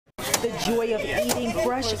the joy of eating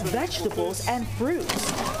fresh vegetables and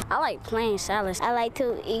fruits. I like plain salads. I like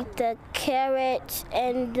to eat the carrots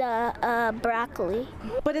and the broccoli.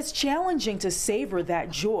 But it's challenging to savor that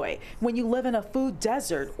joy when you live in a food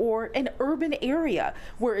desert or an urban area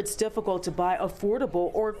where it's difficult to buy affordable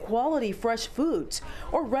or quality fresh foods,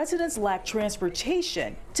 or residents lack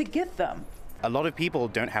transportation to get them. A lot of people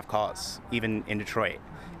don't have cars, even in Detroit.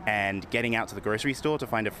 And getting out to the grocery store to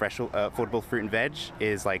find a fresh, affordable fruit and veg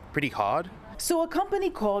is like pretty hard. So a company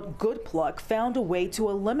called GoodPluck found a way to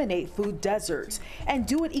eliminate food deserts and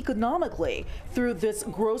do it economically through this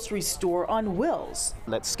grocery store on wheels.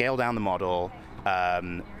 Let's scale down the model,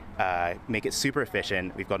 make it super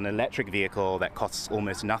efficient. We've got an electric vehicle that costs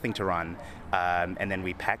almost nothing to run, and then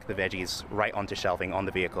we pack the veggies right onto shelving on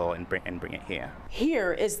the vehicle and bring it here.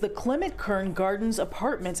 Here is the Clement Kern Gardens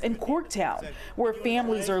Apartments in Corktown, where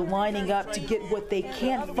families are lining up to get what they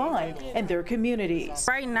can't find in their communities.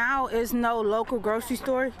 Right now, is no local grocery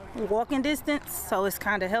store walking distance, so it's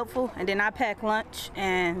kind of helpful. And then I pack lunch,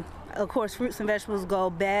 and of course, fruits and vegetables go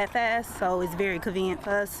bad fast, so it's very convenient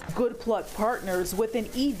for us. GoodPluck partners with an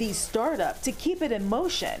EV startup to keep it in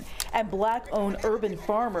motion, and Black-owned urban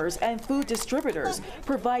farmers and food distributors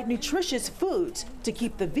provide nutritious foods to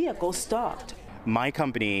keep the vehicle stocked. My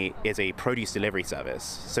company is a produce delivery service,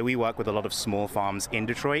 so we work with a lot of small farms in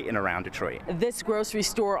Detroit and around Detroit. This grocery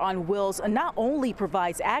store on wheels not only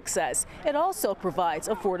provides access, it also provides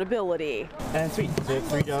affordability. And sweet, so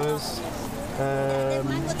 $3. Yeah,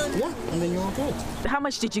 and then you're all good. How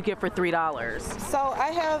much did you get for $3? So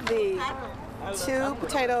I have the 2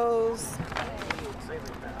 potatoes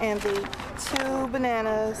and the 2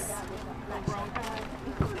 bananas.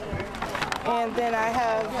 And then I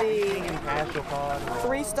have the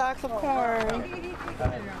 3 stalks of corn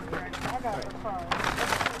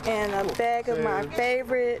and a bag of my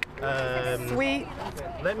favorite sweet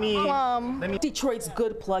plum. Detroit's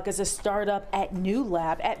GoodPluck is a startup at New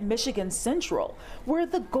Lab at Michigan Central, where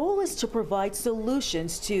the goal is to provide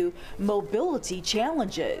solutions to mobility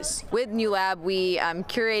challenges. With New Lab, we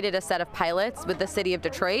curated a set of pilots with the city of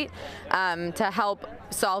Detroit to help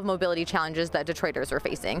solve mobility challenges that Detroiters are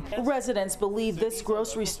facing. Residents believe this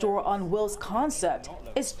grocery store on wheels concept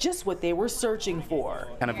is just what they were searching for.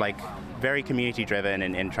 Kind of like very community driven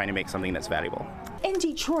and trying to make something that's valuable. In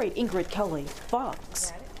Detroit, Ingrid Kelly,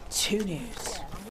 Fox 2 News.